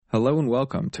Hello and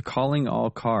welcome to Calling All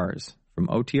Cars from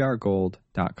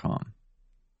OTRGold.com.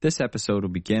 This episode will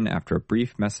begin after a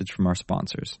brief message from our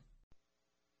sponsors.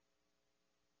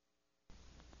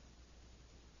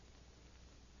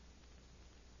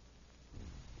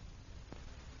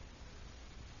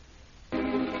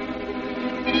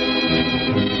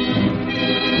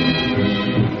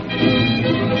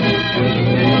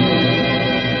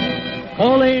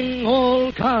 Calling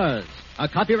All Cars, a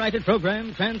copyrighted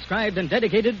program transcribed and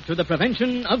dedicated to the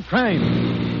prevention of crime.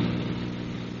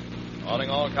 Calling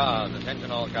all cars,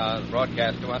 attention all cars,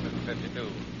 broadcast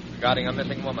 252. Regarding a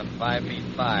missing woman, 5 feet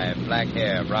 5, black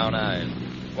hair, brown eyes.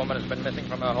 This woman has been missing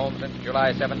from her home since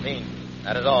July 17th.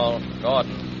 That is all.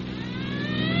 Gordon.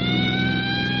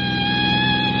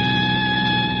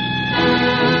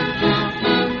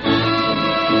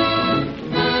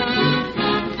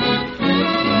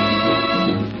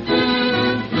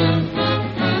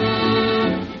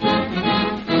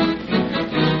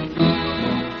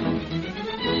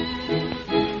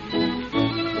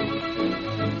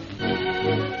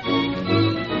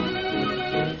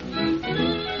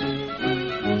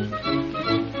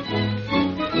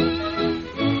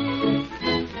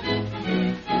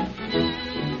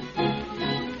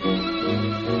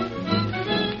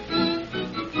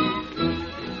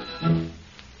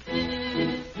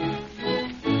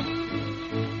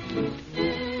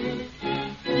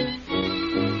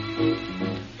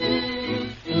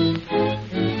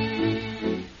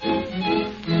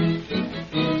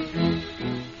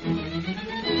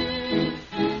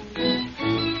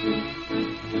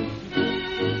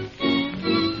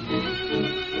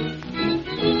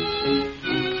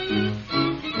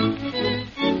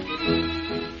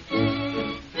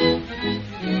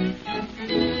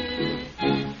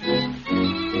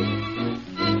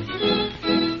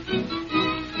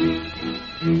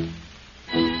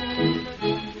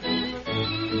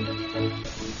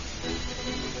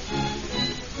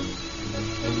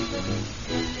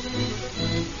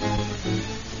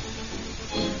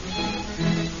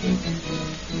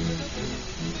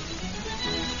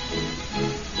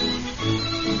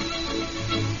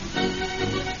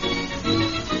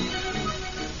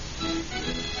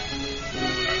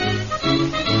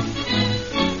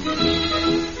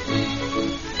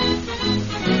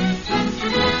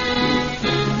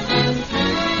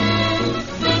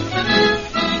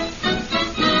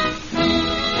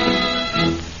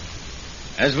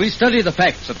 As we study the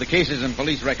facts of the cases in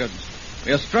police records,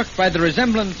 we are struck by the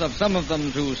resemblance of some of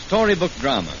them to storybook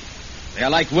drama. They are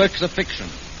like works of fiction.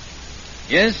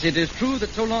 Yes, it is true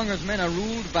that so long as men are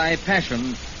ruled by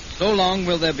passion, so long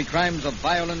will there be crimes of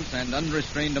violence and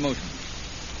unrestrained emotion.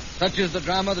 Such is the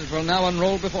drama that will now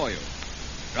unroll before you.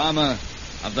 Drama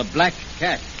of the Black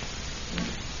Cat.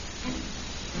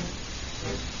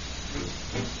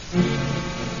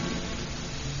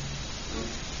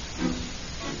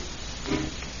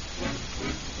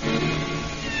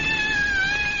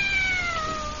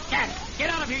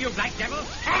 You black devil.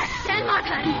 Stand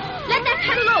Markheim. Let that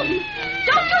cat alone.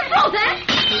 Don't you throw that!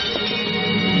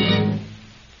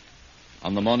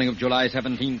 On the morning of July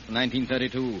 17th,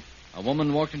 1932, a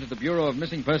woman walked into the Bureau of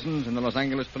Missing Persons in the Los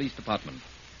Angeles Police Department.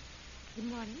 Good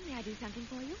morning. May I do something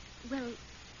for you? Well,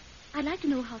 I'd like to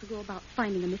know how to go about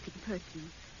finding a missing person.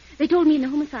 They told me in the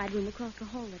homicide room across the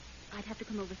hall that I'd have to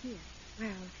come over here.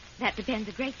 Well, that depends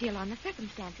a great deal on the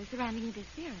circumstances surrounding the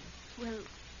disappearance. Well,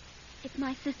 it's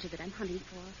my sister that I'm hunting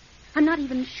for. I'm not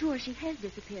even sure she has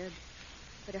disappeared.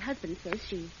 But her husband says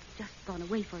she's just gone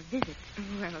away for a visit.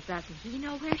 Well, doesn't he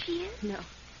know where she is? No,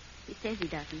 he says he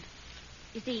doesn't.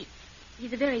 You see,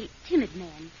 he's a very timid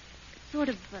man. Sort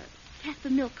of Casper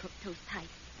Milquetoast type.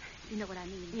 You know what I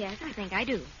mean? Yes, I think I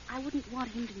do. I wouldn't want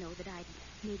him to know that I'd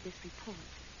made this report.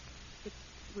 It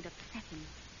would upset him.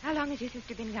 How long has your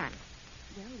sister been gone?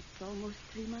 Well, it's almost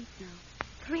 3 months now.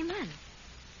 3 months?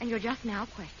 And you're just now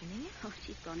questioning it? Oh,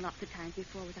 she's gone lots of times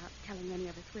before without telling any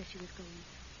of us where she was going.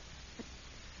 But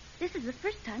this is the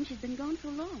first time she's been gone so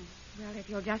long. Well, if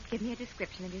you'll just give me a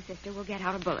description of your sister, we'll get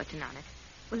out a bulletin on it.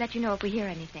 We'll let you know if we hear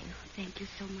anything. Oh, thank you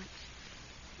so much.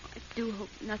 I do hope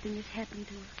nothing has happened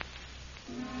to her.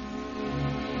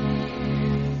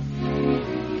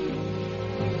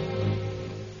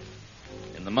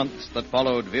 In the months that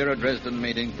followed, Vera Dresden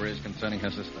made inquiries concerning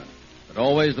her sister. But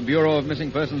always the Bureau of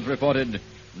Missing Persons reported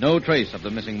no trace of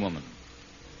the missing woman.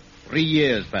 3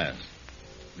 years passed.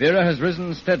 Vera has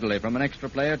risen steadily from an extra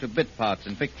player to bit parts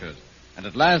in pictures, and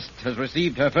at last has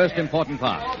received her first important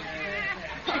part.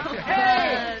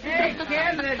 Hey,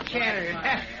 stand there,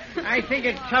 chatter. I think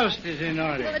a toast is in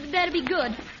order. Well, it better be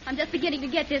good. I'm just beginning to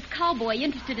get this cowboy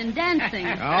interested in dancing.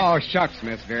 Oh, shucks,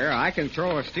 Miss Vera. I can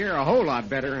throw a steer a whole lot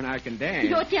better than I can dance.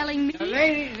 You're telling me?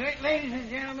 Ladies and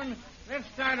gentlemen, let's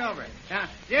start over. Now,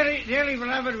 dearly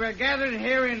beloved, we're gathered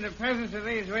here in the presence of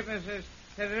these witnesses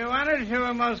to do honor to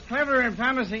a most clever and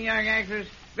promising young actress,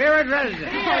 Vera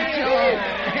Dresden.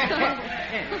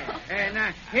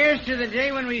 Now, here's to the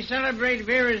day when we celebrate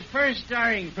Vera's first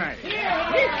starring party.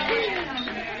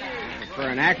 For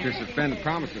an actress that's been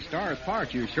promised a star's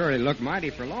part, you surely look mighty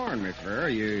forlorn, Miss Vera.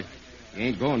 You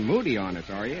ain't going moody on us,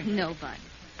 are you? No, Bud.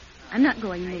 I'm not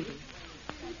going moody.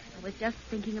 I was just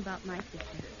thinking about my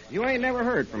sister. You ain't never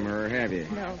heard from her, have you?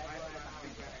 No.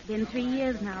 Been 3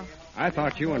 years now. I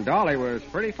thought you and Dolly was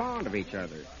pretty fond of each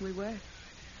other. We were.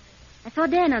 I saw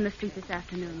Dan on the street this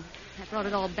afternoon. I brought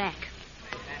it all back.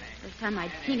 First time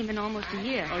I'd seen him in almost a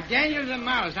year. Oh, Daniel the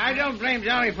Mouse. I don't blame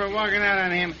Dolly for walking out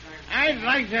on him. I'd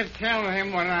like to tell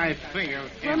him what I think of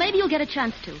him. Well, maybe you'll get a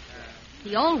chance to.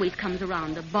 He always comes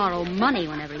around to borrow money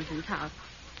whenever he's in town.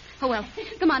 Oh, well,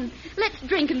 come on. Let's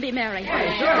drink and be merry.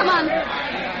 Come on.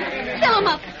 Fill 'em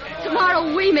up.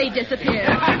 Tomorrow we may disappear.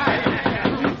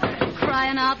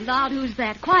 Crying out loud, who's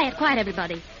that? Quiet,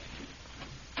 everybody.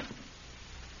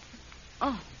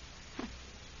 Oh,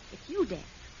 it's you, Dan.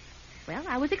 Well,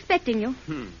 I was expecting you.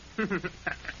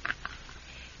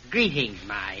 Greetings,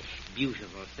 my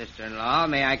beautiful sister-in-law.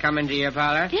 May I come into your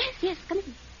parlor? Yes, come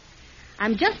in.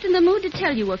 I'm just in the mood to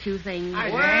tell you a few things.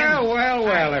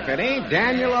 Well, if it ain't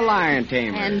Daniel a lion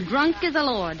tamer. And drunk as a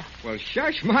lord. Well,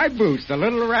 shush my boots. The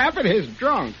little rabbit is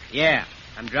drunk. Yeah,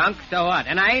 I'm drunk, so what?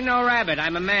 And I ain't no rabbit.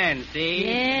 I'm a man, see?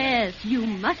 Yes, you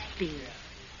must be.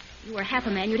 If you were half a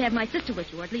man, you'd have my sister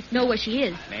with you, or at least know where she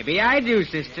is. Maybe I do,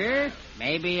 sister.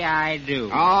 Maybe I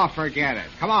do. Oh, forget it.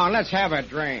 Come on, let's have a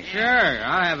drink. Sure,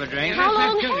 I'll have a drink. How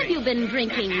long have you been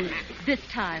drinking this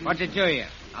time? What's it to you?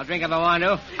 I'll drink if I want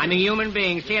to. I'm a human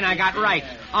being, see, and I got rights.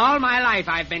 All my life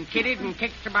I've been kidded and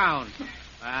kicked around.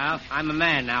 Well, I'm a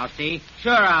man now, see?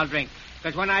 Sure, I'll drink.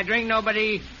 Because when I drink,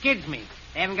 nobody kids me.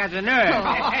 They haven't got the nerve.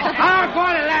 Oh, go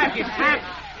on and laugh, you sap.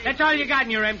 That's all you got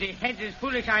in your empty heads is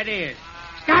foolish ideas.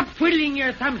 Stop twiddling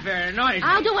your thumbs very annoys me.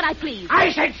 I'll do what I please.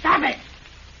 I said stop it!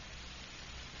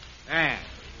 There.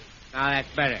 Now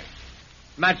that's better.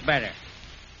 Much better.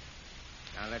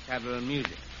 Now let's have a little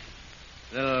music.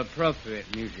 A little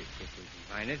appropriate music, if we can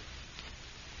find it.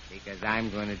 Because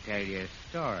I'm going to tell you a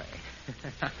story.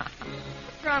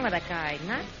 What's wrong with that guy,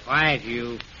 huh? Quiet,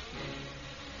 you.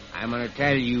 I'm going to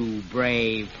tell you,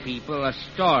 brave people, a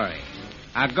story.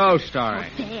 A ghost story.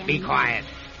 Oh, Dan. Be quiet.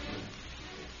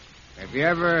 Have you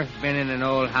ever been in an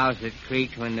old house that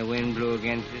creaked when the wind blew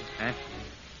against it, huh?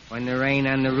 When the rain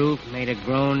on the roof made a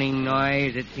groaning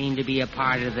noise that seemed to be a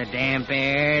part of the damp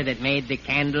air that made the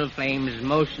candle flames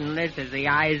motionless as the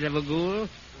eyes of a ghoul?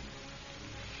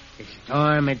 The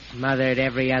storm had smothered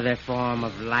every other form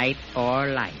of light or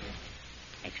life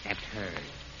except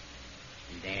hers.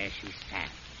 And there she sat,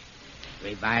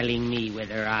 reviling me with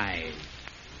her eyes.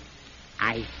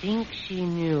 I think she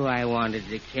knew I wanted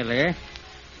to kill her,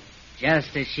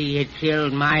 just as she had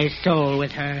killed my soul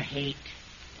with her hate.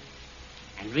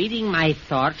 And reading my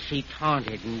thoughts, she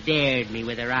taunted and dared me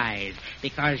with her eyes,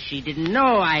 because she didn't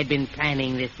know I'd been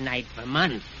planning this night for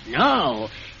months. No,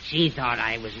 she thought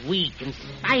I was weak and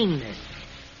spineless.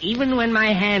 Even when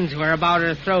my hands were about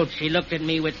her throat, she looked at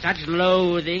me with such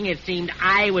loathing it seemed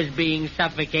I was being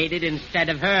suffocated instead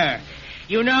of her.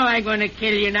 You know I'm going to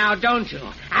kill you now, don't you?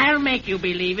 I'll make you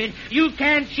believe it. You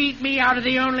can't cheat me out of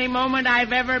the only moment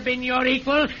I've ever been your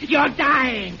equal. You're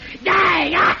dying.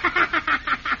 Dying!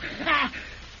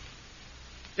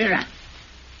 Vera,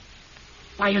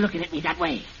 why are you looking at me that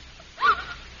way?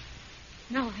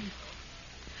 Now I know.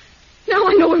 Now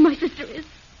I know where my sister is.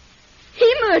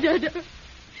 He murdered her.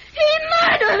 He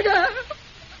murdered her.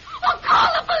 Oh, call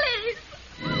the police.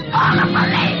 Call the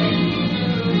police.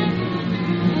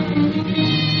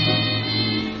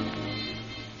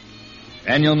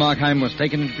 Daniel Markheim was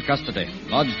taken into custody,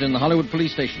 lodged in the Hollywood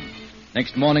police station.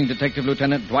 Next morning, Detective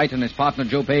Lieutenant Dwight and his partner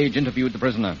Joe Page interviewed the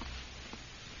prisoner.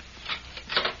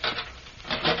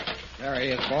 There he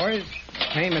is, boys. The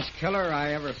tamest killer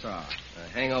I ever saw. A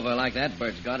hangover like that,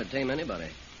 Bert's got to tame anybody.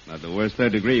 Not the worst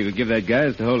third degree you could give that guy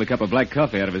is to hold a cup of black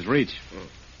coffee out of his reach.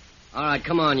 All right,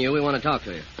 come on, you. We want to talk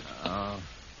to you. Oh,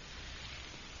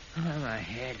 my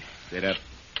head. Sit up.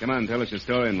 Come on, tell us your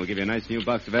story, and we'll give you a nice new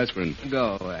box of aspirin.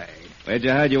 Go away. Where'd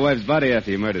you hide your wife's body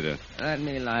after you murdered her? Let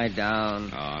me lie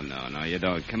down. Oh, no, you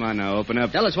don't. Come on now, open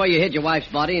up. Tell us where you hid your wife's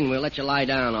body, and we'll let you lie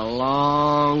down a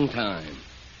long time.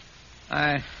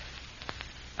 I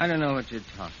don't know what you're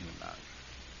talking about.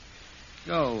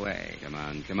 Go away. Come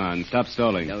on. Stop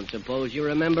stalling. Don't suppose you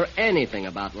remember anything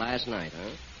about last night,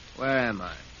 huh? Where am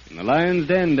I? In the lion's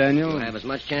den, Daniel. You'll have as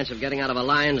much chance of getting out of a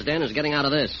lion's den as getting out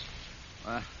of this.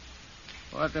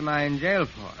 What am I in jail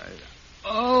for?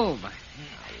 Oh, my...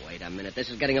 Now, wait a minute. This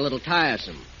is getting a little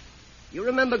tiresome. You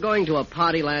remember going to a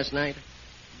party last night?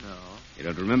 No. You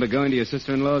don't remember going to your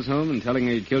sister-in-law's home and telling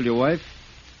her you killed your wife?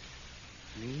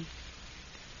 Me?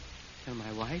 Tell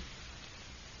my wife?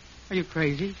 Are you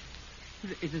crazy?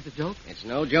 Is this a joke? It's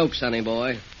no joke, sonny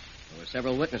boy. There were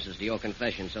several witnesses to your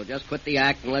confession, so just quit the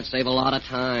act and let's save a lot of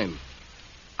time.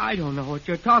 I don't know what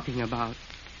you're talking about.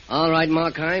 All right,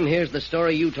 Markheim, here's the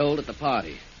story you told at the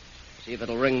party. See if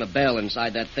it'll ring the bell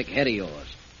inside that thick head of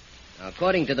yours. Now,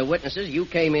 according to the witnesses, you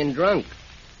came in drunk.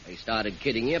 They started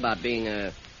kidding you about being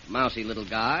a mousy little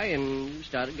guy, and you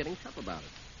started getting tough about it.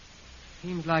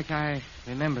 Seems like I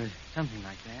remember something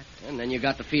like that. And then you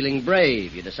got to feeling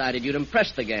brave. You decided you'd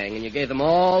impress the gang, and you gave them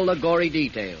all the gory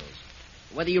details.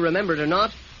 Whether you remember it or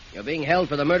not, you're being held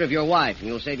for the murder of your wife, and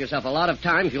you'll save yourself a lot of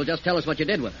time if you'll just tell us what you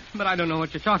did with her. But I don't know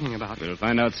what you're talking about. We'll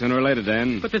find out sooner or later,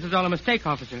 Dan. But this is all a mistake,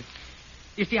 officer.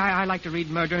 You see, I like to read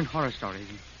murder and horror stories.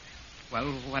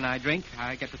 Well, when I drink,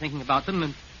 I get to thinking about them,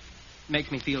 and it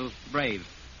makes me feel brave.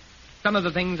 Some of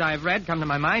the things I've read come to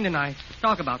my mind, and I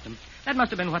talk about them. That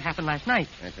must have been what happened last night.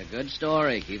 That's a good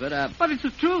story. Keep it up. But it's the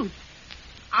truth.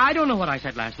 I don't know what I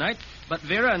said last night, but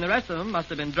Vera and the rest of them must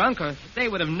have been drunk, or they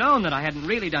would have known that I hadn't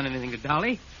really done anything to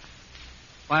Dolly.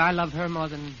 Why, I love her more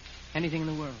than anything in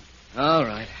the world. All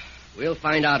right. We'll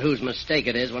find out whose mistake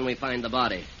it is when we find the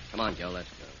body. Come on, Joe, let's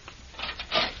go.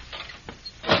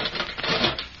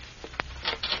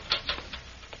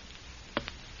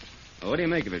 Well, what do you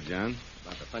make of it, John?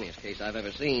 About the funniest case I've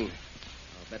ever seen.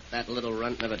 I'll bet that little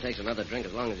runt never takes another drink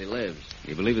as long as he lives.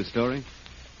 You believe his story?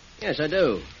 Yes, I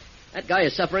do. That guy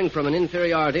is suffering from an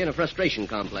inferiority and a frustration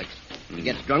complex. He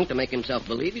gets drunk to make himself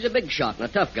believe he's a big shot and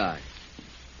a tough guy.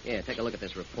 Yeah, take a look at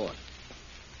this report.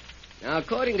 Now,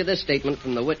 according to this statement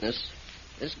from the witness,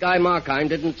 this guy Markheim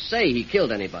didn't say he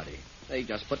killed anybody. They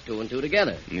just put two and two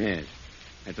together. Yes.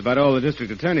 That's about all the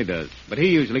district attorney does. But he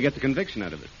usually gets a conviction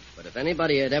out of it. But if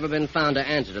anybody had ever been found to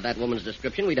answer to that woman's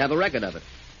description, we'd have a record of it.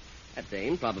 That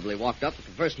dame probably walked up with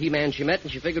the first he-man she met,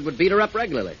 and she figured would beat her up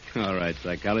regularly. All right,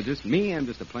 psychologist. Me, I'm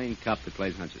just a plain cop that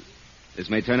plays hunches. This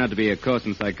may turn out to be a course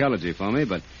in psychology for me,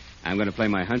 but I'm going to play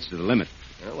my hunch to the limit.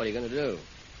 Well, what are you going to do?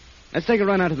 Let's take a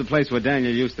run out to the place where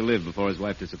Daniel used to live before his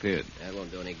wife disappeared. That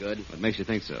won't do any good. What makes you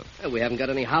think so? Well, we haven't got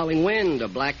any howling wind or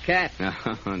black cat.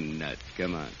 Oh, nuts.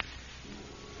 Come on.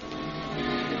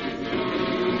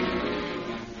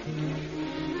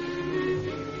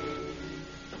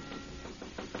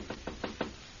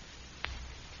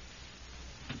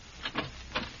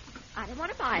 I don't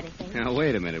want to buy anything. Now,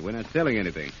 wait a minute. We're not selling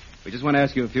anything. We just want to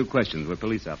ask you a few questions. We're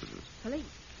police officers. Police?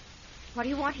 What do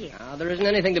you want here? There isn't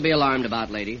anything to be alarmed about,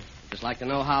 lady. Just like to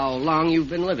know how long you've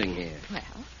been living here.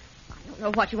 Well, I don't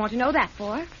know what you want to know that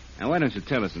for. Now, why don't you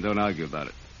tell us and don't argue about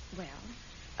it? Well,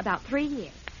 about 3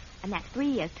 years. And that's 3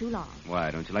 years too long.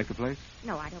 Why? Don't you like the place?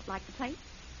 No, I don't like the place.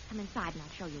 Come inside and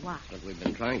I'll show you why. That's what we've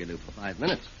been trying to do for 5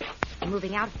 minutes. I'm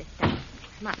moving out of this place in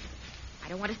 6 months. I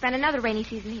don't want to spend another rainy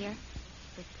season here.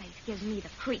 This place gives me the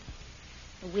creeps.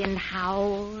 The wind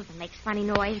howls and makes funny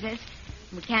noises,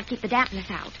 and we can't keep the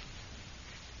dampness out.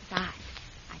 Besides,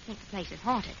 I think the place is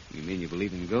haunted. You mean you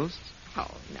believe in ghosts? Oh,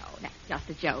 no, that's just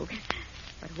a joke.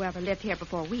 But whoever lived here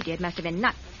before we did must have been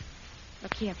nuts.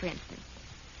 Look here, for instance.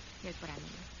 Here's what I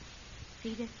mean.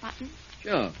 See this button?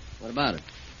 Sure. What about it?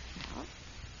 Well,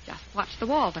 just watch the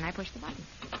wall when I push the button.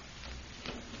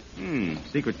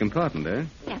 Secret compartment, eh?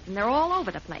 Yes, and they're all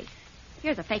over the place.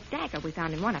 Here's a fake dagger we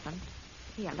found in one of them.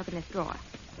 Here, look in this drawer.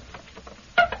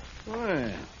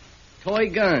 Well, toy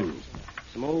guns.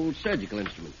 Some old surgical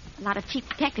instruments. A lot of cheap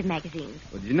detective magazines.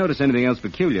 Well, did you notice anything else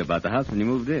peculiar about the house when you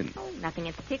moved in? Oh, nothing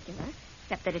in particular,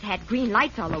 except that it had green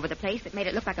lights all over the place that made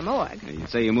it look like a morgue. You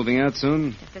say you're moving out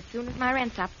soon? Just as soon as my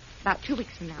rent's up, about 2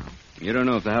 weeks from now. You don't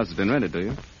know if the house has been rented, do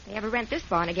you? If they ever rent this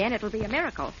barn again, it'll be a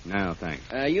miracle. No, thanks.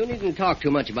 You needn't talk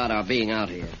too much about our being out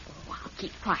here. Oh, I'll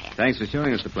keep quiet. Thanks for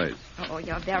showing us the place. Oh,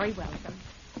 you're very welcome.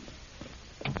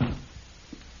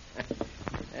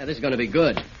 Yeah, this is going to be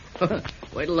good.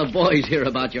 Wait till the boys hear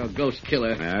about your ghost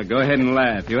killer. Now, go ahead and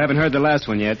laugh. You haven't heard the last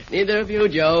one yet. Neither of you,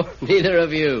 Joe. Neither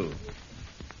of you.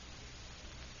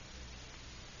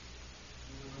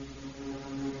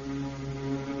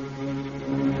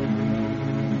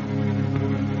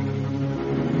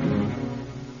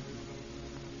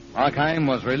 Markheim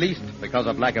was released because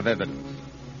of lack of evidence.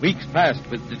 Weeks passed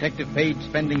with Detective Page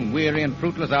spending weary and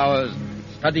fruitless hours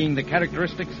studying the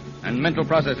characteristics and mental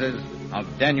processes of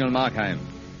Daniel Markheim.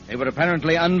 They were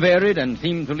apparently unvaried and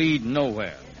seemed to lead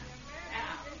nowhere.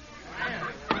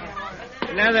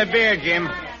 Another beer, Jim.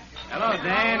 Hello,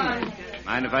 Dan.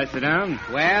 Mind if I sit down?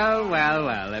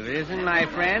 Well. If it isn't my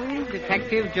friend,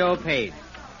 Detective Joe Pate.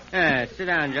 Sit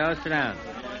down, Joe. Sit down.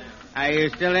 Are you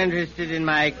still interested in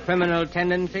my criminal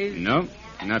tendencies? No,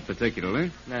 not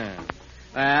particularly. No.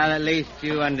 Well, at least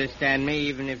you understand me,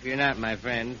 even if you're not my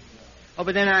friend. Oh,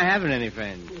 but then I haven't any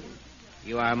friends.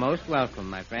 You are most welcome,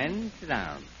 my friend. Sit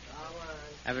down.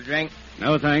 Have a drink?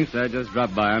 No, thanks. I just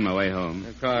dropped by on my way home.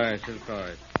 Of course.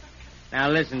 Now,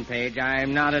 listen, Page,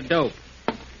 I'm not a dope.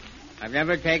 I've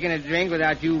never taken a drink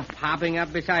without you popping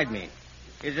up beside me.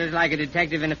 You're just like a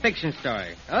detective in a fiction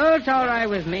story. Oh, it's all right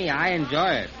with me. I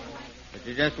enjoy it. But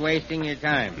you're just wasting your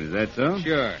time. Is that so?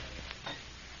 Sure.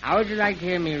 How would you like to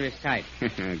hear me recite?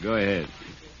 Go ahead.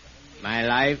 My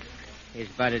life is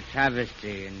but a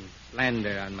travesty and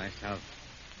slander on myself.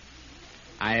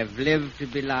 I have lived to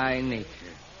belie nature.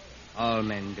 All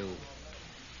men do.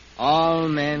 All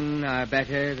men are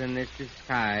better than this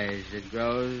disguise that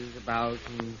grows about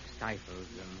and stifles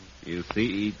them. You see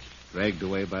each dragged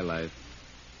away by life,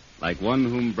 like one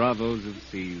whom bravos have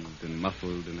seized and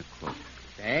muffled in a cloak.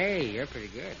 Hey, you're pretty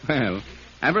good. Well,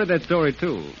 I've read that story,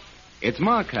 too. It's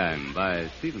Markheim by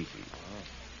Stevenson. Oh,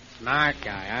 smart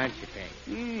guy, aren't you,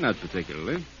 Peg? Not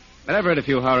particularly. But I've read a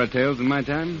few horror tales in my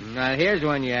time. Now, here's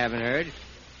one you haven't heard.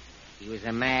 He was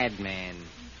a madman,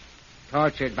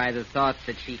 tortured by the thought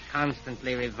that she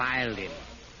constantly reviled him.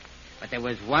 But there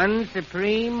was one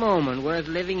supreme moment worth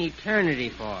living eternity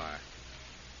for.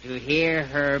 To hear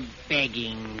her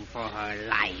begging for her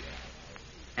life.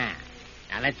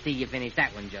 Now, let's see you finish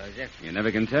that one, Joseph. You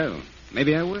never can tell.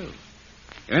 Maybe I will.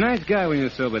 You're a nice guy when you're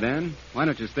sober, Dan. Why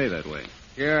don't you stay that way?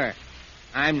 Sure.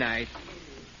 I'm nice.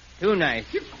 Too nice.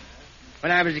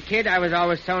 When I was a kid, I was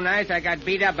always so nice I got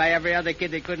beat up by every other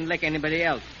kid that couldn't lick anybody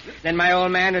else. Then my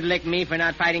old man would lick me for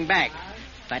not fighting back.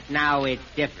 But now it's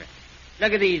different.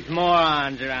 Look at these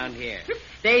morons around here.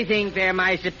 They think they're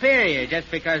my superior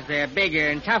just because they're bigger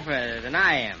and tougher than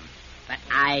I am. But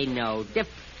I know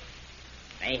different.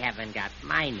 They haven't got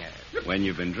my nerve. When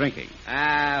you've been drinking.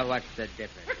 What's the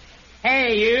difference?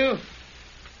 Hey, you.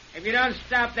 If you don't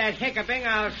stop that hiccuping,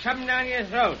 I'll shove 'em down your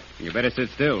throat. You better sit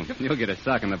still. You'll get a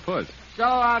sock in the puss. So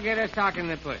I'll get a sock in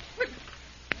the puss.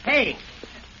 Hey,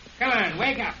 come on,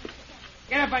 wake up.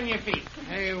 Get up on your feet.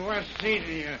 Hey, what's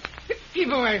eating you?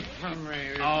 Keep away from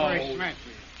me before I smack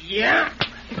you. Yeah?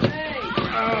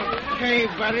 Okay,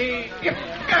 buddy.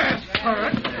 Ask for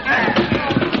it.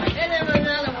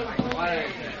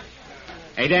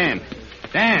 Hey, Dan.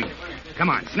 Dan, come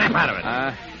on, snap out of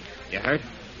it. You hurt?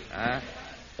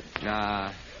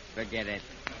 Nah, forget it.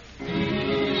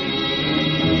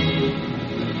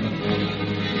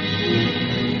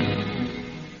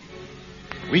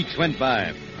 Weeks went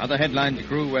by. Other headlines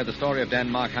grew where the story of Dan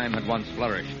Markheim had once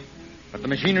flourished. But the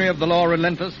machinery of the law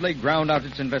relentlessly ground out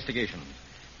its investigations.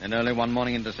 And early one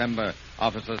morning in December,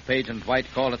 officers Page and White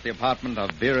called at the apartment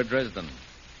of Vera Dresden.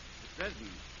 Dresden,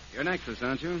 you're an actress,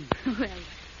 aren't you? Well,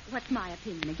 what's my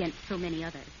opinion against so many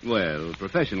others? Well,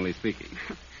 professionally speaking.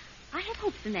 I have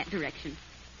hopes in that direction.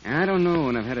 I don't know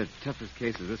when I've had a tough as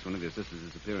case as this one of your sister's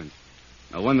disappearance.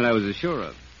 One that I was as sure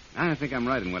of. I think I'm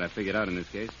right in what I figured out in this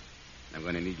case. I'm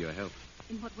going to need your help.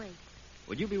 In what way?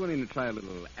 Would you be willing to try a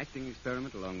little acting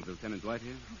experiment along with Lieutenant Dwight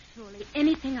here? Oh, surely.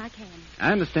 Anything I can.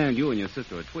 I understand you and your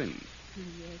sister are twins.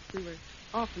 Yes, we were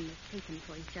often mistaken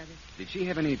for each other. Did she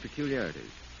have any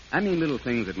peculiarities? I mean little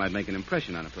things that might make an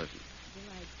impression on a person.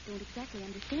 Well, I don't exactly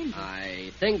understand you.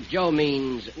 I think Joe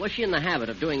means, was she in the habit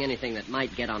of doing anything that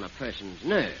might get on a person's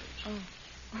nerves?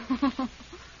 Oh.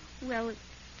 Well,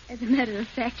 as a matter of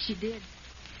fact, she did.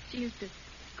 She used to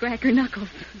crack her knuckles.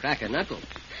 Crack her knuckles?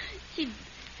 She'd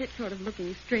sit sort of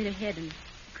looking straight ahead and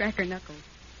crack her knuckles.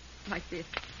 Like this.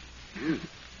 Well,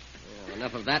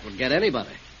 enough of that would get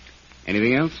anybody.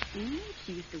 Anything else?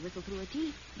 She used to whistle through her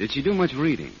teeth. Did she do much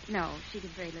reading? No, she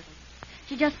did very little.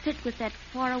 She just sit with that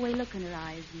faraway look in her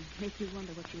eyes and make you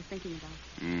wonder what she was thinking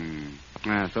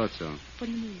about. I thought so. What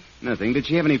do you mean? Nothing. Did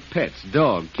she have any pets?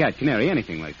 Dog, cat, canary,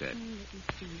 anything like that? Let me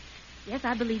see. Yes,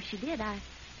 I believe she did. I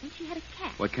think she had a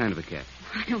cat. What kind of a cat?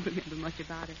 I don't remember much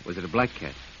about it. Was it a black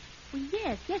cat? Well,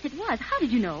 yes, it was. How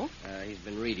did you know? He's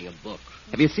been reading a book.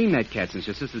 Have you seen that cat since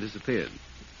your sister disappeared?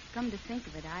 Come to think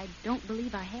of it, I don't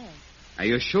believe I have. Are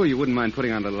you sure you wouldn't mind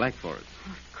putting on a little act for us?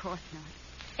 Oh, of course not.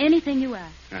 Anything you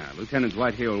ask. Lieutenant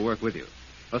White here will work with you.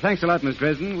 Well, thanks a lot, Miss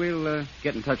Dresden. We'll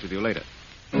get in touch with you later.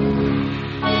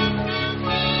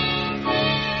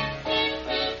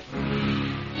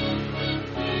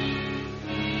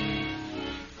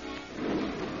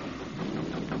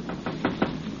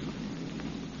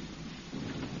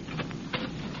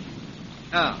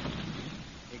 Oh,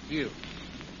 it's you.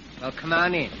 Well, come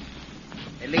on in.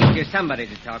 At least you're somebody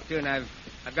to talk to, and I've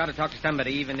got to talk to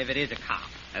somebody, even if it is a cop.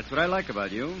 That's what I like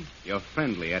about you. Your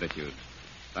friendly attitude.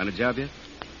 Found a job yet?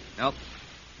 Nope.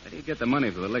 How do you get the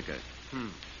money for the liquor?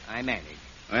 I manage.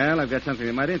 Well, I've got something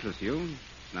that might interest you.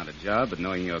 It's not a job, but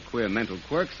knowing your queer mental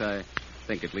quirks, I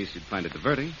think at least you'd find it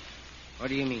diverting. What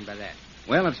do you mean by that?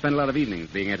 Well, I've spent a lot of evenings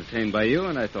being entertained by you,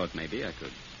 and I thought maybe I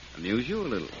could amuse you a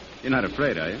little. You're not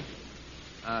afraid, are you?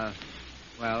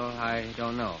 Well, I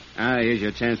don't know. Here's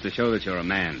your chance to show that you're a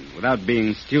man, without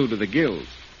being stewed to the gills.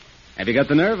 Have you got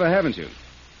the nerve, or haven't you?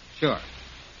 Sure.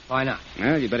 Why not?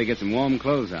 Well, you better get some warm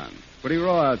clothes on. Pretty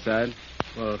raw outside.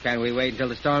 Well, can't we wait until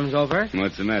the storm's over?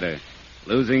 What's the matter?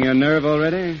 Losing your nerve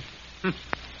already?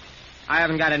 I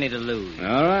haven't got any to lose.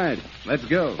 All right, let's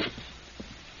go.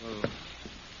 Well,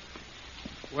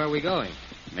 where are we going?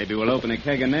 Maybe we'll open a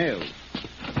keg of nails.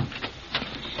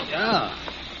 Yeah.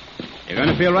 You're going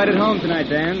to feel right at home tonight,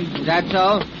 Dan. Is that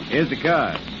so? Here's the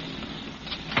car.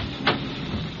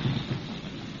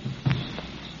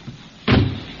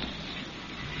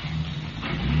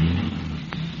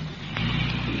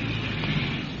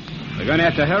 We're going to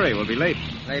have to hurry. We'll be late.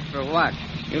 Late for what?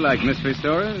 You like mystery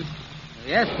stories?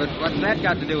 Yes, but what's that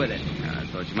got to do with it? I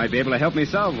thought you might be able to help me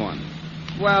solve one.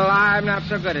 Well, I'm not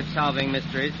so good at solving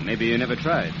mysteries. Maybe you never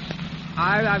tried.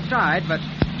 I've tried, but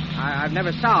I've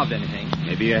never solved anything.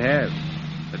 Maybe you have.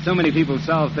 But so many people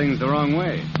solve things the wrong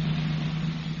way.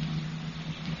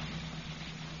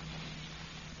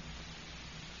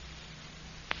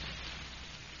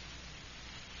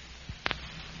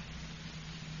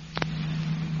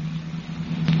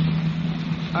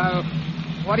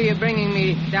 What are you bringing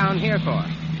me down here for?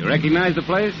 You recognize the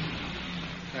place?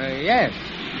 Yes.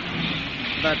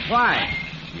 But why?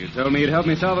 You told me you'd help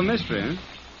me solve a mystery, huh?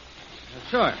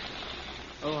 Sure.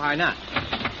 Oh, why not?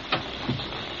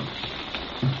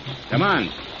 Come on.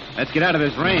 Let's get out of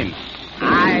this rain.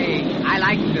 I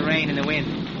like the rain and the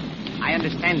wind. I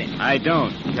understand it. I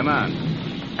don't. Come on.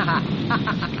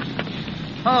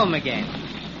 Home again.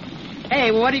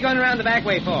 Hey, well, what are you going around the back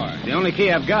way for? The only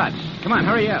key I've got. Come on,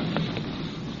 hurry up.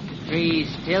 The trees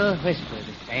still whisper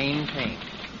the same thing.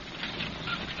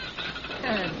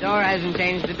 The door hasn't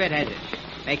changed a bit, has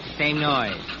it? Makes the same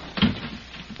noise.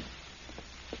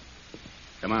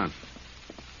 Come on.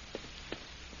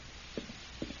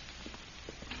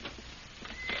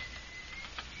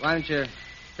 Why don't you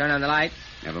turn on the lights?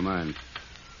 Never mind.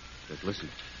 Just listen.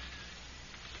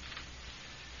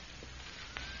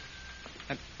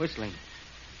 That whistling.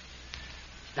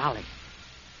 Dolly.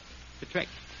 It's a trick.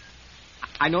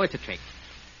 I know it's a trick.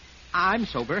 I'm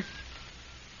sober.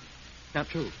 Not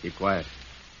true. Keep quiet.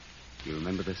 You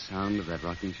remember the sound of that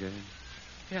rocking chair?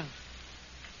 Yeah.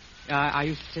 I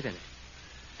used to sit in it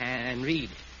and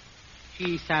read.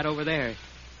 She sat over there.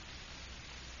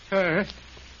 Her.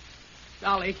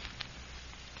 Dolly.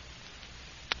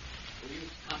 Will you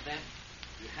stop that?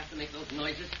 You have to make those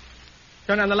noises.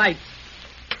 Turn on the lights.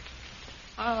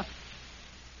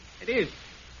 It is.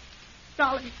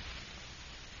 Dolly.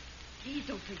 Please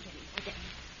don't drink any more, Danny.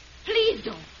 Please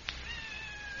don't.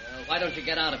 Well, why don't you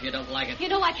get out if you don't like it? You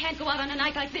know I can't go out on a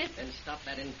night like this. Then stop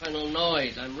that infernal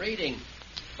noise. I'm reading.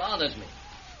 It bothers me.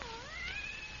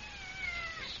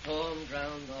 The storm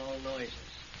drowned all noises.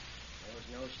 There was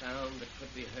no sound that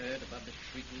could be heard above the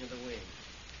shrieking of the wind.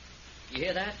 You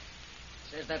hear that?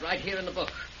 It says that right here in the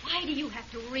book. Why do you have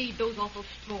to read those awful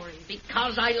stories?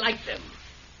 Because I like them.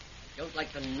 I don't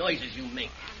like the noises you make.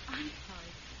 I'm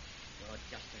sorry. You're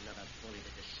just another bully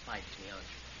that despises me, aren't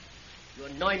you? You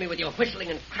annoy me with your whistling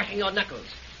and cracking your knuckles.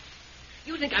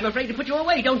 You think I'm afraid to put you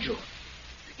away, don't you?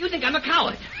 You think I'm a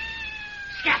coward.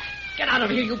 Scat! Get out of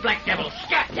here, you black devil!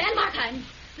 Scat! Dan Martine,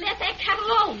 let that cat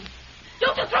alone.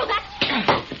 Don't you throw that...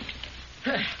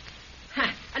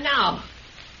 And now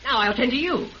I'll tend to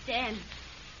you. Dan,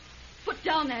 put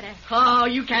down that axe. Oh,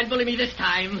 you can't bully me this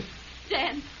time.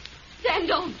 Dan,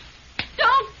 don't.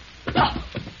 Don't! Oh.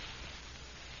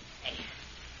 Hey,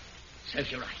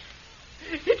 serves you right.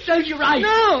 It serves you right.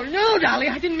 No, Dolly.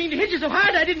 I didn't mean to hit you so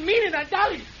hard. I didn't mean it.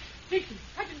 Dolly. Listen,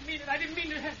 I didn't mean it. I didn't mean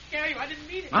to scare you. I didn't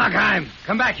mean it. Markheim,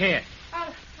 come back here.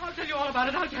 I'll tell you all about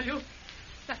it. I'll tell you.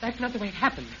 That's not the way it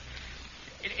happened.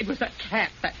 It was that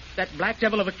cat, that black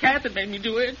devil of a cat that made me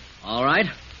do it. All right.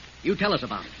 You tell us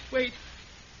about it. Wait.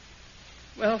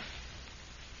 Well,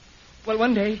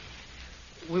 one day,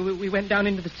 we went down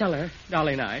into the cellar,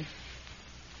 Dolly and I.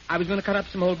 I was going to cut up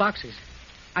some old boxes.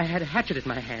 I had a hatchet in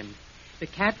my hand. The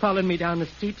cat followed me down the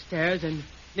steep stairs and,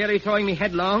 nearly throwing me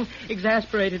headlong,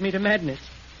 exasperated me to madness.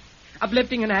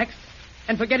 Uplifting an axe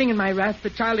and forgetting in my wrath the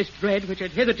childish dread which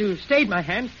had hitherto stayed my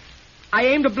hand, I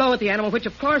aimed a blow at the animal, which,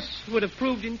 of course, would have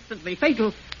proved instantly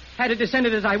fatal had it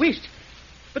descended as I wished.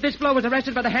 But this blow was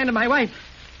arrested by the hand of my wife.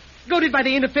 Goaded by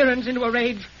the interference into a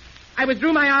rage, I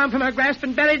withdrew my arm from her grasp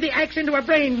and buried the axe into her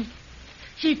brain.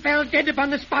 She fell dead upon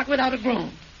the spot without a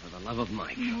groan. For the love of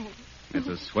Mike. No. It's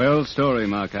a swell story,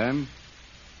 Markheim.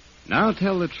 Now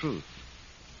tell the truth.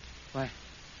 Why?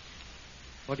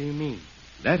 What do you mean?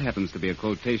 That happens to be a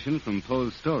quotation from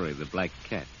Poe's story, The Black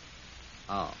Cat.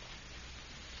 Oh.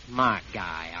 Smart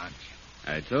guy, aren't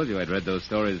you? I told you I'd read those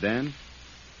stories, Dan.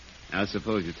 Now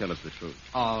suppose you tell us the truth.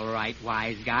 All right,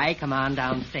 wise guy. Come on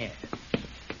downstairs.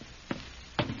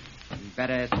 You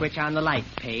better switch on the light,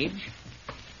 Paige.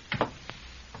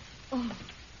 Oh,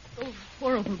 those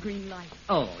horrible green lights.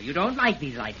 Oh, you don't like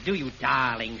these lights, do you,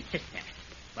 darling sister?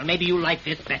 Well, maybe you like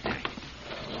this better.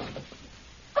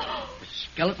 The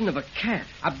skeleton of a cat.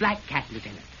 A black cat,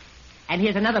 Lieutenant. And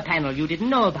here's another panel you didn't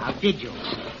know about, did you?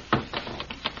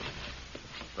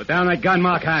 Put down that gun,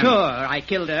 Markheim. Sure, I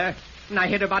killed her, and I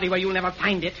hid her body where you'll never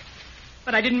find it.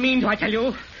 But I didn't mean to, I tell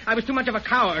you. I was too much of a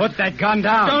coward. Put that gun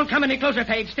down. Don't come any closer,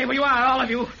 Paige. Stay where you are, all of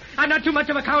you. I'm not too much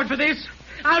of a coward for this.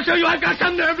 I'll show you I've got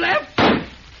some nerve left.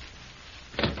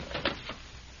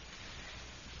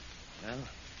 Well,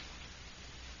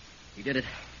 he did it.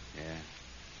 Yeah.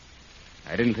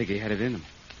 I didn't think he had it in him.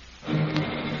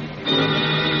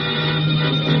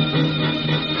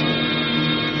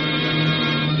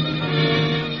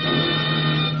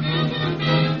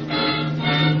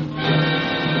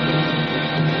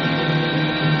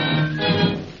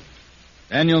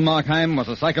 Daniel Markheim was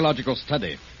a psychological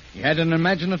study. He had an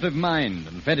imaginative mind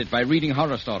and fed it by reading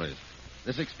horror stories.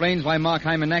 This explains why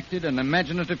Markheim enacted an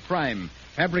imaginative crime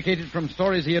fabricated from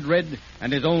stories he had read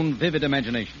and his own vivid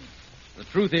imagination. The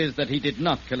truth is that he did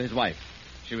not kill his wife.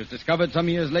 She was discovered some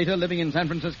years later living in San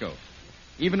Francisco.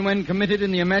 Even when committed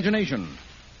in the imagination,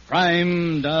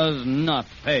 crime does not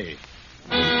pay.